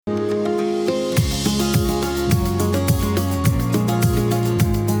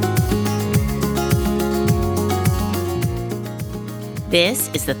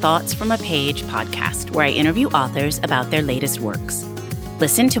This is the Thoughts from a Page podcast, where I interview authors about their latest works.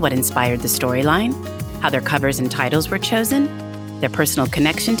 Listen to what inspired the storyline, how their covers and titles were chosen, their personal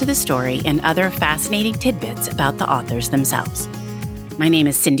connection to the story, and other fascinating tidbits about the authors themselves. My name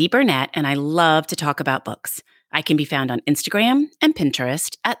is Cindy Burnett, and I love to talk about books. I can be found on Instagram and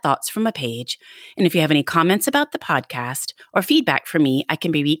Pinterest at Thoughts from a Page. And if you have any comments about the podcast or feedback for me, I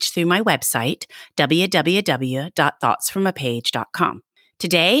can be reached through my website, www.thoughtsfromapage.com.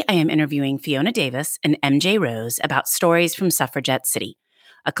 Today, I am interviewing Fiona Davis and MJ Rose about Stories from Suffragette City,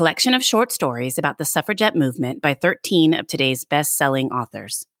 a collection of short stories about the suffragette movement by 13 of today's best-selling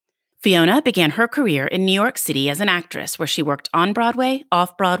authors. Fiona began her career in New York City as an actress, where she worked on Broadway,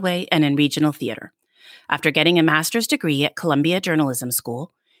 off-Broadway, and in regional theater. After getting a master's degree at Columbia Journalism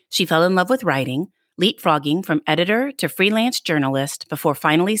School, she fell in love with writing, leapfrogging from editor to freelance journalist before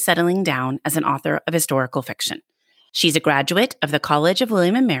finally settling down as an author of historical fiction. She's a graduate of the College of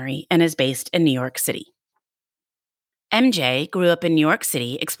William & Mary and is based in New York City. MJ grew up in New York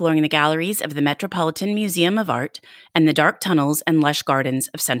City, exploring the galleries of the Metropolitan Museum of Art and the dark tunnels and lush gardens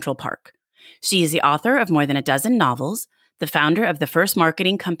of Central Park. She is the author of more than a dozen novels, the founder of the first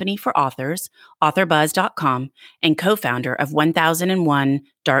marketing company for authors, AuthorBuzz.com, and co-founder of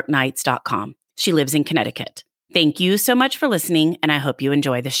 1001darknights.com. She lives in Connecticut. Thank you so much for listening, and I hope you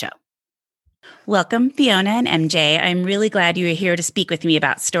enjoy the show. Welcome, Fiona and MJ. I'm really glad you are here to speak with me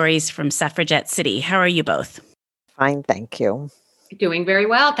about Stories from Suffragette City. How are you both? Fine, thank you. Doing very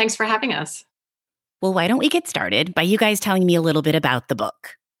well. Thanks for having us. Well, why don't we get started by you guys telling me a little bit about the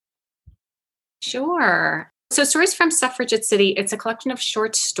book? Sure. So Stories from Suffragette City, it's a collection of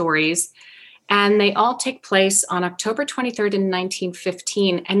short stories, and they all take place on October 23rd in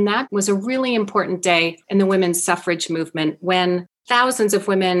 1915. And that was a really important day in the women's suffrage movement when thousands of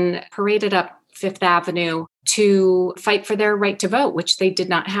women paraded up Fifth Avenue to fight for their right to vote, which they did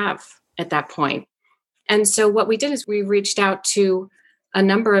not have at that point. And so what we did is we reached out to a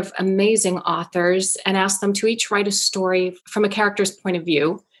number of amazing authors and asked them to each write a story from a character's point of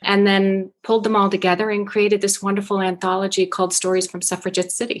view, and then pulled them all together and created this wonderful anthology called Stories from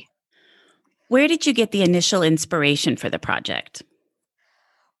Suffragette City. Where did you get the initial inspiration for the project?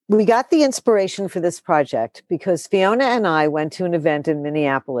 We got the inspiration for this project because Fiona and I went to an event in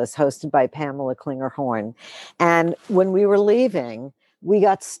Minneapolis hosted by Pamela Klinger-Horn. And when we were leaving, we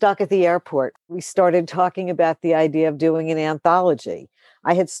got stuck at the airport. We started talking about the idea of doing an anthology.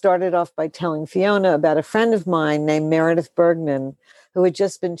 I had started off by telling Fiona about a friend of mine named Meredith Bergman, who had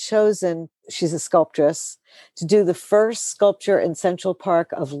just been chosen, she's a sculptress, to do the first sculpture in Central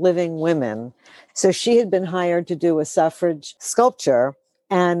Park of living women. So she had been hired to do a suffrage sculpture.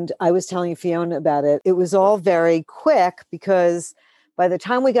 And I was telling Fiona about it. It was all very quick because by the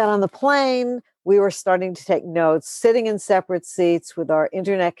time we got on the plane, we were starting to take notes, sitting in separate seats with our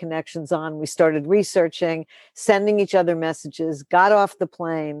internet connections on. We started researching, sending each other messages, got off the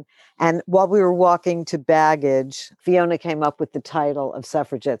plane. And while we were walking to baggage, Fiona came up with the title of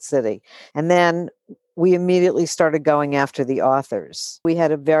Suffragette City. And then we immediately started going after the authors. We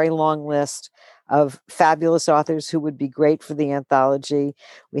had a very long list of fabulous authors who would be great for the anthology.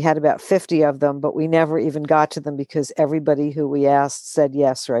 We had about 50 of them, but we never even got to them because everybody who we asked said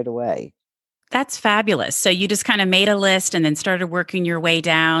yes right away. That's fabulous. So you just kind of made a list and then started working your way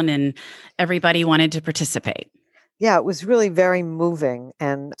down, and everybody wanted to participate. Yeah, it was really very moving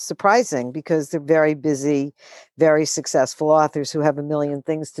and surprising because they're very busy, very successful authors who have a million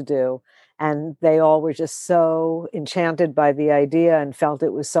things to do. And they all were just so enchanted by the idea and felt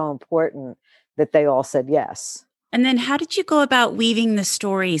it was so important that they all said yes. And then how did you go about weaving the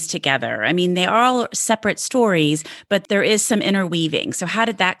stories together? I mean, they are all separate stories, but there is some interweaving. So how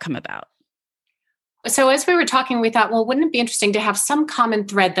did that come about? So as we were talking, we thought, well, wouldn't it be interesting to have some common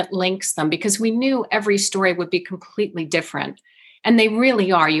thread that links them? Because we knew every story would be completely different. And they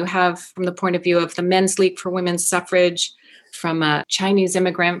really are. You have, from the point of view of the Men's League for Women's Suffrage, from a Chinese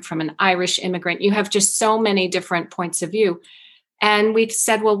immigrant, from an Irish immigrant, you have just so many different points of view. And we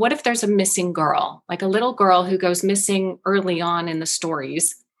said, well, what if there's a missing girl, like a little girl who goes missing early on in the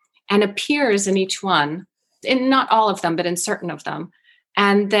stories and appears in each one, in not all of them, but in certain of them,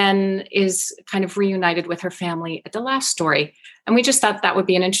 and then is kind of reunited with her family at the last story. And we just thought that would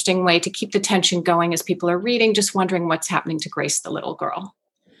be an interesting way to keep the tension going as people are reading, just wondering what's happening to Grace, the little girl.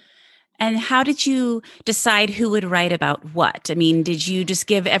 And how did you decide who would write about what? I mean, did you just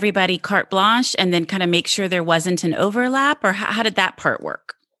give everybody carte blanche and then kind of make sure there wasn't an overlap, or how did that part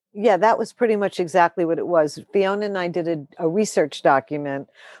work? Yeah, that was pretty much exactly what it was. Fiona and I did a research document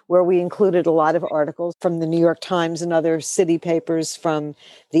where we included a lot of articles from the New York Times and other city papers from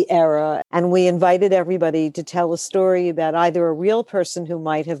the era. And we invited everybody to tell a story about either a real person who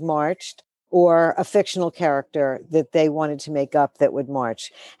might have marched or a fictional character that they wanted to make up that would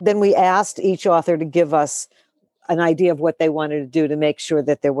march. Then we asked each author to give us an idea of what they wanted to do to make sure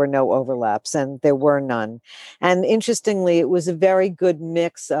that there were no overlaps, and there were none. And interestingly, it was a very good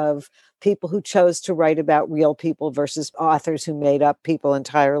mix of people who chose to write about real people versus authors who made up people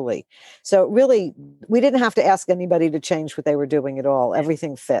entirely. So really, we didn't have to ask anybody to change what they were doing at all.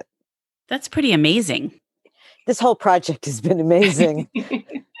 Everything fit. That's pretty amazing. This whole project has been amazing.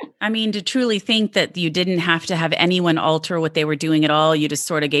 I mean, to truly think that you didn't have to have anyone alter what they were doing at all. You just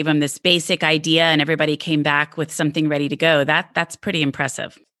sort of gave them this basic idea and everybody came back with something ready to go. That's pretty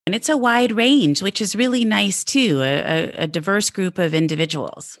impressive. And it's a wide range, which is really nice too, a diverse group of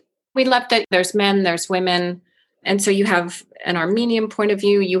individuals. We love that there's men, there's women. And so you have an Armenian point of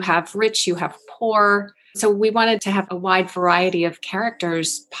view, you have rich, you have poor. So we wanted to have a wide variety of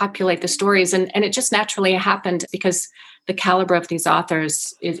characters populate the stories. And it just naturally happened because the caliber of these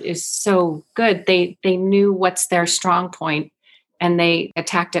authors is so good. They knew what's their strong point and they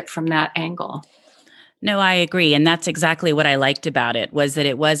attacked it from that angle. No, I agree. And that's exactly what I liked about it, was that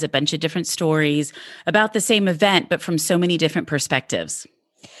it was a bunch of different stories about the same event, but from so many different perspectives.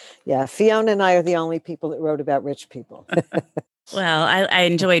 Yeah, Fiona and I are the only people that wrote about rich people. Well, I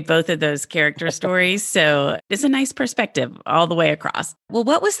enjoyed both of those character stories. So it's a nice perspective all the way across. Well,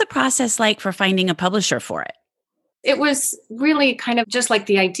 what was the process like for finding a publisher for it? It was really kind of just like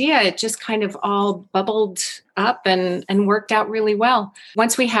the idea. It just kind of all bubbled up and worked out really well.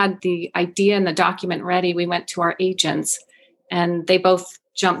 Once we had the idea and the document ready, we went to our agents and they both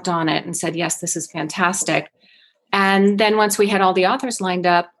jumped on it and said, yes, this is fantastic. And then once we had all the authors lined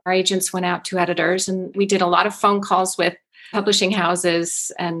up, our agents went out to editors and we did a lot of phone calls with publishing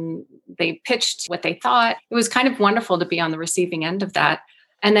houses and they pitched what they thought. It was kind of wonderful to be on the receiving end of that.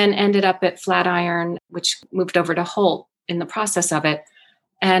 And then ended up at Flatiron, which moved over to Holt in the process of it.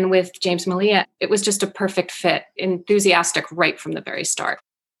 And with James Malia, it was just a perfect fit, enthusiastic right from the very start.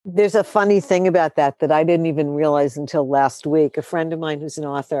 There's a funny thing about that I didn't even realize until last week. A friend of mine who's an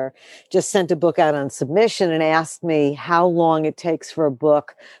author just sent a book out on submission and asked me how long it takes for a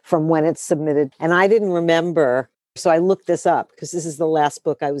book from when it's submitted. And I didn't remember. So I looked this up because this is the last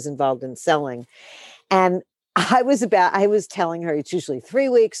book I was involved in selling. And I was telling her it's usually 3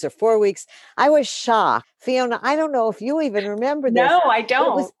 weeks or 4 weeks. I was shocked. Fiona, I don't know if you even remember this. No, I don't.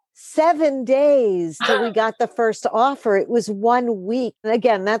 It was 7 days till we got the first offer. It was 1 week. And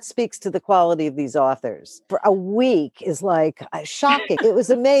again, that speaks to the quality of these authors. For a week is like shocking. It was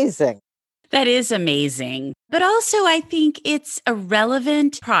amazing. That is amazing. But also, I think it's a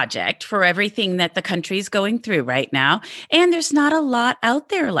relevant project for everything that the country's going through right now. And there's not a lot out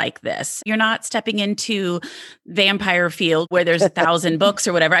there like this. You're not stepping into vampire field where there's 1,000 books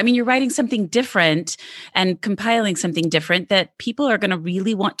or whatever. I mean, you're writing something different and compiling something different that people are going to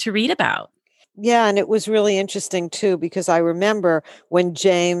really want to read about. Yeah, and it was really interesting too, because I remember when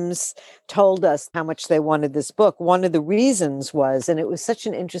James told us how much they wanted this book, one of the reasons was, and it was such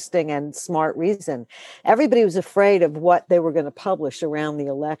an interesting and smart reason, everybody was afraid of what they were going to publish around the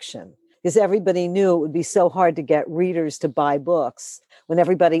election, because everybody knew it would be so hard to get readers to buy books when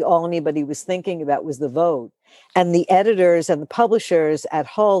all anybody was thinking about was the vote. And the editors and the publishers at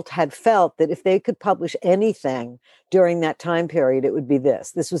Holt had felt that if they could publish anything during that time period, it would be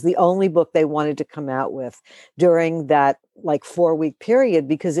this. This was the only book they wanted to come out with during that 4-week period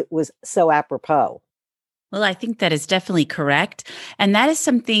because it was so apropos. Well, I think that is definitely correct. And that is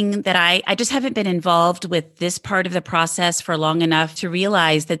something that I just haven't been involved with this part of the process for long enough to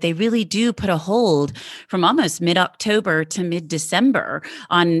realize that they really do put a hold from almost mid-October to mid-December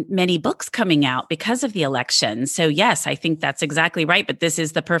on many books coming out because of the election. So yes, I think that's exactly right. But this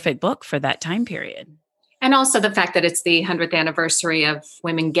is the perfect book for that time period. And also the fact that it's the 100th anniversary of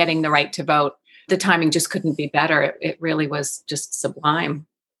women getting the right to vote. The timing just couldn't be better. It really was just sublime.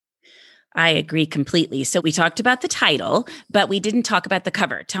 I agree completely. So we talked about the title, but we didn't talk about the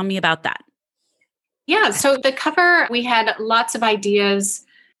cover. Tell me about that. Yeah, so the cover, we had lots of ideas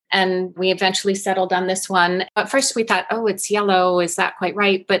and we eventually settled on this one. At first we thought, oh, it's yellow. Is that quite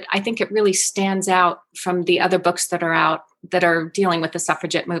right? But I think it really stands out from the other books that are out that are dealing with the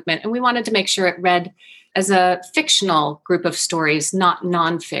suffragette movement. And we wanted to make sure it read as a fictional group of stories, not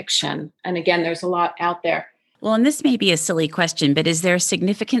nonfiction. And again, there's a lot out there. Well, and this may be a silly question, but is there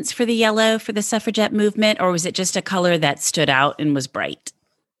significance for the yellow for the suffragette movement, or was it just a color that stood out and was bright?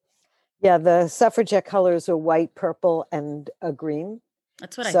 Yeah, the suffragette colors are white, purple, and a green.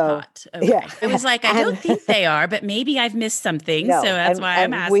 That's what I So, thought. Okay. yeah. I was like, I don't think they are, but maybe I've missed something. So Yeah. I don't think they are, but maybe I've missed something. So No, that's why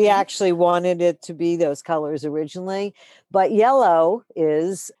I'm and we asking. actually wanted it to be those colors originally, but yellow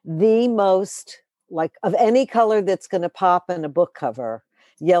is the most, like, of any color that's going to pop in a book cover,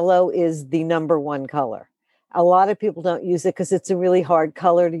 yellow is the number one color. A lot of people don't use it because it's a really hard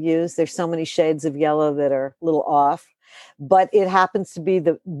color to use. There's so many shades of yellow that are a little off, but it happens to be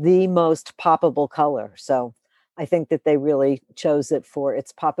the most poppable color. So I think that they really chose it for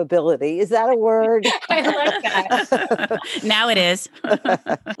its poppability. Is that a word? I like that. Now it is.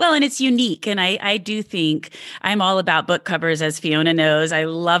 Well, and it's unique. And I do think I'm all about book covers, as Fiona knows. I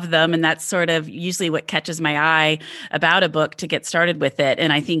love them. And that's sort of usually what catches my eye about a book to get started with it.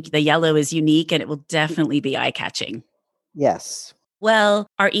 And I think the yellow is unique and it will definitely be eye-catching. Yes. Well,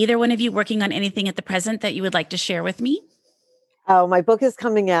 are either one of you working on anything at the present that you would like to share with me? Oh, my book is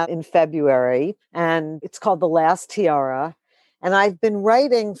coming out in February and it's called The Last Tiara. And I've been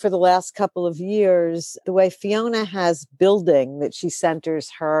writing for the last couple of years the way Fiona has building that she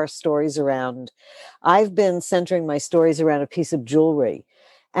centers her stories around. I've been centering my stories around a piece of jewelry.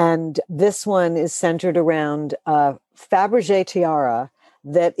 And this one is centered around a Fabergé tiara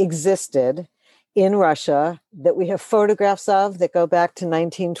that existed in Russia that we have photographs of that go back to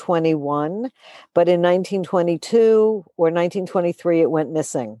 1921. But in 1922 or 1923, it went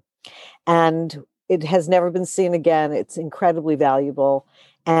missing. And it has never been seen again. It's incredibly valuable.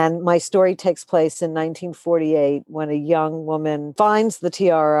 And my story takes place in 1948 when a young woman finds the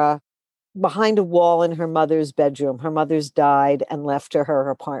tiara behind a wall in her mother's bedroom. Her mother's died and left her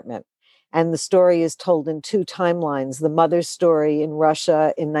apartment. And the story is told in two timelines, the mother's story in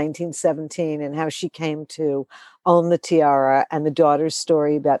Russia in 1917 and how she came to own the tiara, and the daughter's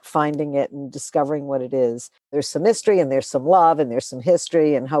story about finding it and discovering what it is. There's some mystery and there's some love and there's some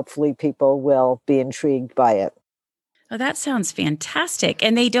history, and hopefully people will be intrigued by it. Oh, that sounds fantastic.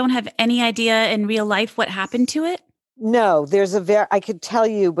 And they don't have any idea in real life what happened to it? No, I could tell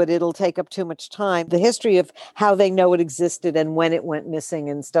you, but it'll take up too much time. The history of how they know it existed and when it went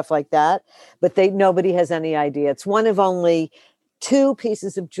missing and stuff like that. But nobody has any idea. It's one of only two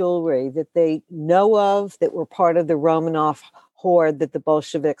pieces of jewelry that they know of that were part of the Romanov hoard that the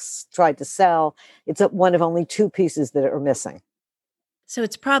Bolsheviks tried to sell. It's one of only two pieces that are missing. So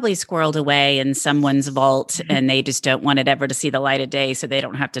it's probably squirreled away in someone's vault and they just don't want it ever to see the light of day so they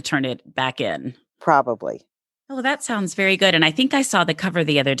don't have to turn it back in. Probably. Oh, that sounds very good. And I think I saw the cover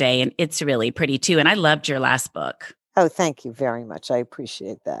the other day and it's really pretty too. And I loved your last book. Oh, thank you very much. I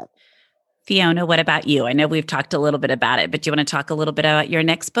appreciate that. Fiona, what about you? I know we've talked a little bit about it, but do you want to talk a little bit about your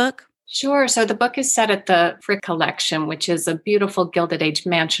next book? Sure. So the book is set at the Frick Collection, which is a beautiful Gilded Age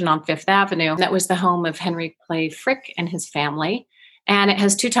mansion on Fifth Avenue. That was the home of Henry Clay Frick and his family. And it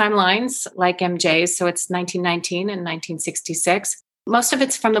has two timelines like MJ's. So it's 1919 and 1966. Most of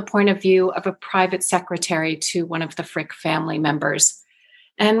it's from the point of view of a private secretary to one of the Frick family members.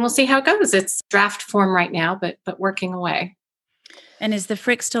 And we'll see how it goes. It's draft form right now, but working away. And is the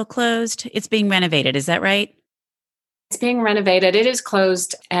Frick still closed? It's being renovated, is that right? It's being renovated. It is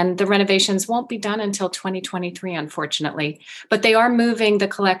closed, and the renovations won't be done until 2023, unfortunately. But they are moving the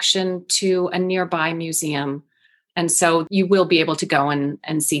collection to a nearby museum. And so you will be able to go and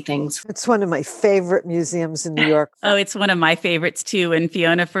see things. It's one of my favorite museums in New York. Oh, it's one of my favorites too. When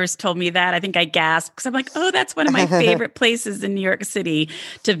Fiona first told me that, I think I gasped because I'm like, oh, that's one of my favorite places in New York City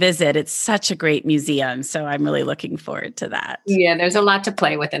to visit. It's such a great museum. So I'm really looking forward to that. Yeah, there's a lot to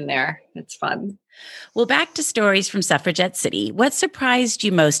play with in there. It's fun. Well, back to Stories from Suffragette City. What surprised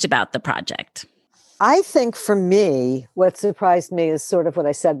you most about the project? I think for me, what surprised me is sort of what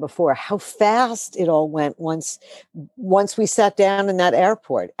I said before, how fast it all went once we sat down in that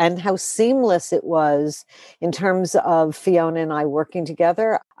airport, and how seamless it was in terms of Fiona and I working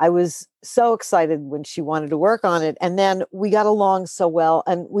together. I was so excited when she wanted to work on it. And then we got along so well,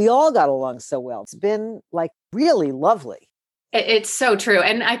 and we all got along so well. It's been like really lovely. It's so true.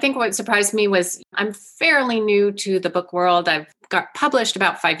 And I think what surprised me was I'm fairly new to the book world. I've got published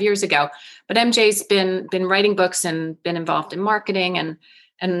about 5 years ago, but MJ's been writing books and been involved in marketing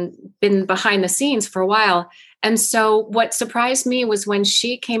and been behind the scenes for a while. And so what surprised me was when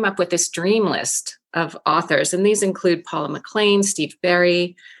she came up with this dream list of authors, and these include Paula McLean, Steve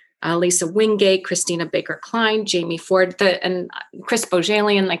Berry, Lisa Wingate, Christina Baker Klein, Jamie Ford, and Chris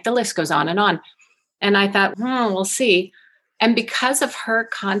Bojalian, like the list goes on. And I thought, we'll see. And because of her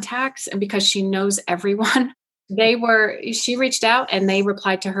contacts and because she knows everyone, she reached out and they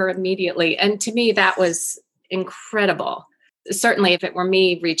replied to her immediately. And to me, that was incredible. Certainly, if it were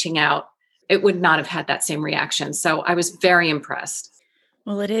me reaching out, it would not have had that same reaction. So I was very impressed.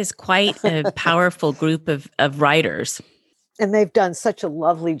 Well, it is quite a powerful group of writers. And they've done such a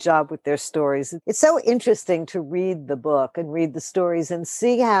lovely job with their stories. It's so interesting to read the book and read the stories and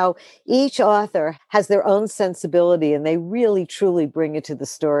see how each author has their own sensibility and they really, truly bring it to the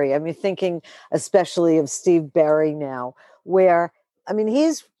story. I mean, thinking especially of Steve Berry now, where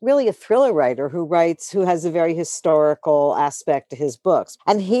he's really a thriller writer who has a very historical aspect to his books.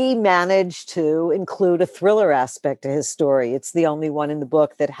 And he managed to include a thriller aspect to his story. It's the only one in the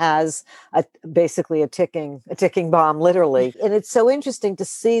book that has basically a ticking bomb, literally. And it's so interesting to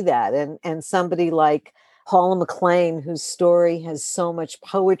see that. And somebody like Paula McLain, whose story has so much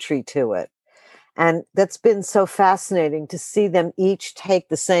poetry to it. And that's been so fascinating to see them each take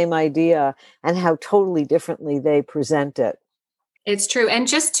the same idea and how totally differently they present it. It's true. And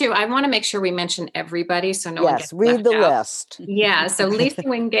I want to make sure we mention everybody so no one gets read left the out. list. Yeah. So Lisa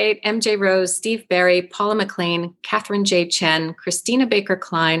Wingate, MJ Rose, Steve Berry, Paula McLain, Catherine J. Chen, Christina Baker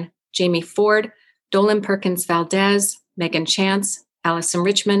Klein, Jamie Ford, Dolan Perkins Valdez, Megan Chance, Allison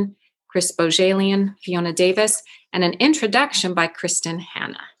Richmond, Chris Bojalian, Fiona Davis, and an introduction by Kristen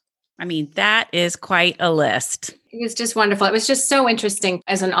Hanna. That is quite a list. It was just wonderful. It was just so interesting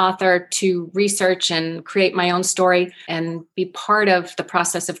as an author to research and create my own story and be part of the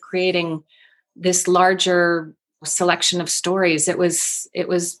process of creating this larger selection of stories. It was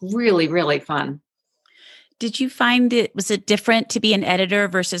really, really fun. Did you find was it different to be an editor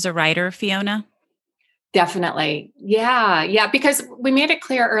versus a writer, Fiona? Definitely. Yeah. Because we made it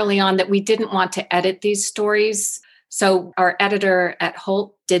clear early on that we didn't want to edit these stories. So our editor at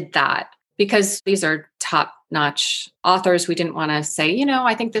Holt did that because these are top-notch authors. We didn't want to say,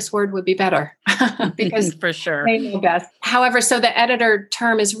 I think this word would be better because for sure they know best. However, so the editor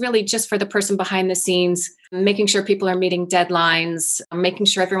term is really just for the person behind the scenes, making sure people are meeting deadlines, making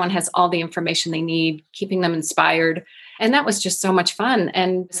sure everyone has all the information they need, keeping them inspired. And that was just so much fun.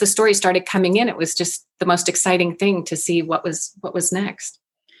 And as the story started coming in, it was just the most exciting thing to see what was next.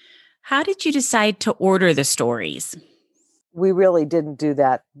 How did you decide to order the stories? We really didn't do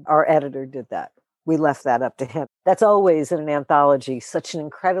that. Our editor did that. We left that up to him. That's always in an anthology, such an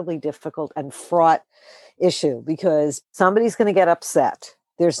incredibly difficult and fraught issue because somebody's going to get upset.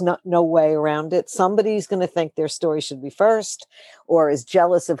 There's no way around it. Somebody's going to think their story should be first or is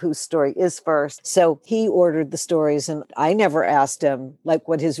jealous of whose story is first. So he ordered the stories and I never asked him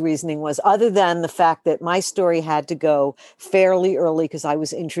what his reasoning was, other than the fact that my story had to go fairly early because I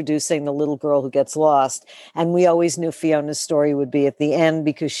was introducing the little girl who gets lost. And we always knew Fiona's story would be at the end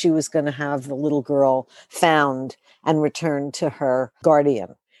because she was going to have the little girl found and returned to her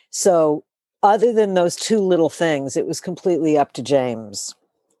guardian. So other than those two little things, it was completely up to James.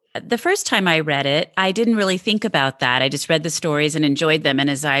 The first time I read it, I didn't really think about that. I just read the stories and enjoyed them. And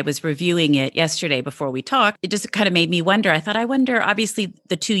as I was reviewing it yesterday before we talked, it just kind of made me wonder. I wonder, obviously,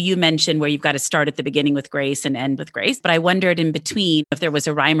 the two you mentioned where you've got to start at the beginning with Grace and end with Grace. But I wondered in between if there was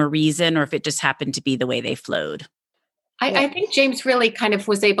a rhyme or reason or if it just happened to be the way they flowed. I think James really kind of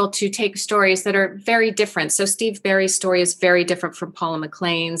was able to take stories that are very different. So Steve Berry's story is very different from Paula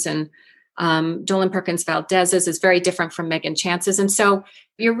McLain's, and Dolan Perkins Valdez's is very different from Megan Chance's. And so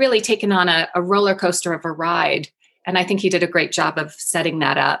you're really taken on a roller coaster of a ride. And I think he did a great job of setting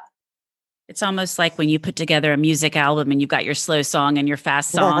that up. It's almost like when you put together a music album and you've got your slow song and your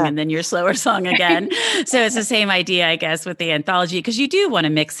fast song and then your slower song again. So it's the same idea, I guess, with the anthology, because you do want to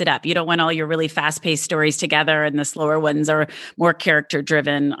mix it up. You don't want all your really fast-paced stories together and the slower ones are more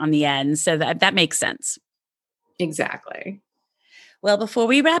character-driven on the end. So that makes sense. Exactly. Well, before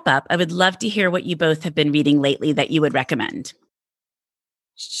we wrap up, I would love to hear what you both have been reading lately that you would recommend.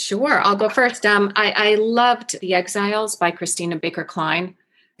 Sure. I'll go first. I loved The Exiles by Christina Baker Klein,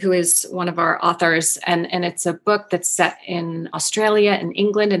 who is one of our authors. And it's a book that's set in Australia and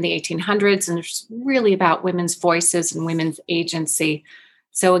England in the 1800s. And it's really about women's voices and women's agency.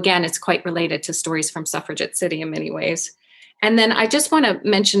 So again, it's quite related to Stories from Suffragette City in many ways. And then I just want to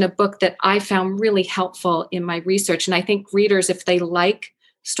mention a book that I found really helpful in my research. And I think readers, if they like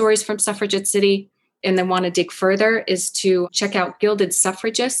Stories from Suffragette City and then want to dig further, is to check out Gilded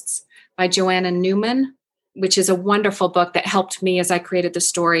Suffragists by Joanna Newman, which is a wonderful book that helped me as I created the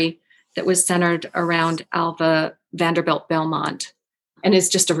story that was centered around Alva Vanderbilt Belmont, and is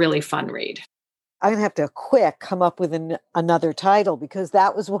just a really fun read. I'm going to have to come up with another title because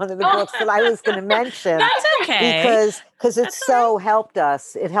that was one of the books that I was going to mention. That's okay. Because it so helped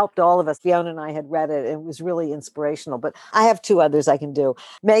us. It helped all of us. Fiona and I had read it. It was really inspirational. But I have two others I can do.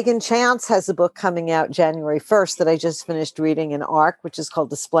 Megan Chance has a book coming out January 1st that I just finished reading in ARC, which is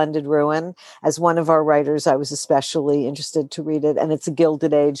called The Splendid Ruin. As one of our writers, I was especially interested to read it. And it's a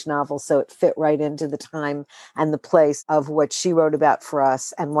Gilded Age novel, so it fit right into the time and the place of what she wrote about for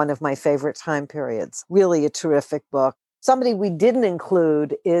us and one of my favorite time periods. Really a terrific book. Somebody we didn't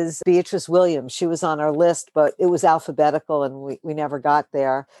include is Beatrice Williams. She was on our list, but it was alphabetical and we never got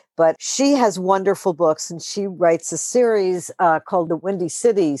there. But she has wonderful books, and she writes a series called the Windy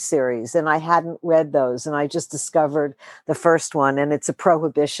City series. And I hadn't read those, and I just discovered the first one, and it's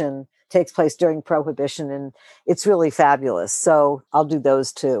takes place during Prohibition, and it's really fabulous. So I'll do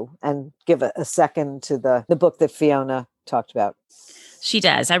those two and give a second to the book that Fiona talked about. She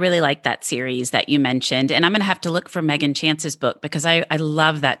does. I really like that series that you mentioned. And I'm going to have to look for Megan Chance's book because I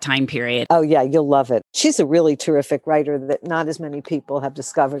love that time period. Oh, yeah, you'll love it. She's a really terrific writer that not as many people have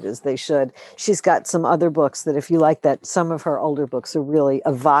discovered as they should. She's got some other books that, if you like that, some of her older books are really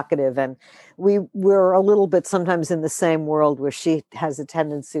evocative. And we're a little bit sometimes in the same world, where she has a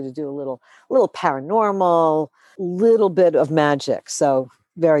tendency to do a little paranormal, little bit of magic. So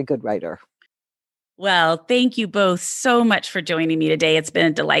very good writer. Well, thank you both so much for joining me today. It's been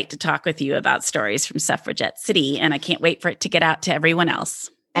a delight to talk with you about stories from Suffragette City, and I can't wait for it to get out to everyone else.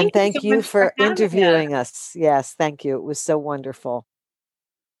 And thank you for interviewing us. Yes, thank you. It was so wonderful.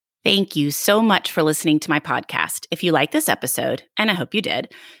 Thank you so much for listening to my podcast. If you like this episode, and I hope you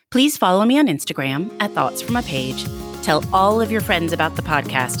did, please follow me on Instagram at Thoughts From a Page. Tell all of your friends about the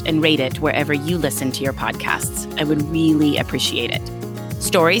podcast and rate it wherever you listen to your podcasts. I would really appreciate it.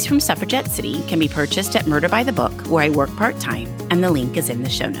 Stories from Suffragette City can be purchased at Murder by the Book, where I work part-time, and the link is in the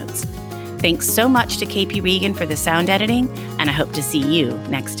show notes. Thanks so much to KP Regan for the sound editing, and I hope to see you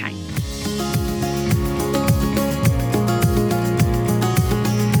next time.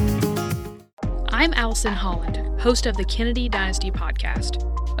 I'm Allison Holland, host of the Kennedy Dynasty podcast.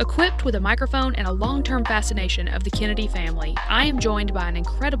 Equipped with a microphone and a long-term fascination of the Kennedy family, I am joined by an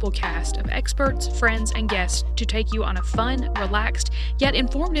incredible cast of experts, friends, and guests to take you on a fun, relaxed, yet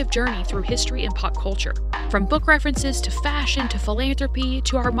informative journey through history and pop culture. From book references to fashion to philanthropy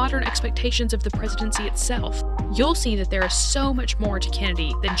to our modern expectations of the presidency itself, you'll see that there is so much more to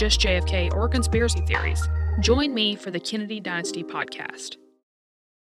Kennedy than just JFK or conspiracy theories. Join me for the Kennedy Dynasty podcast.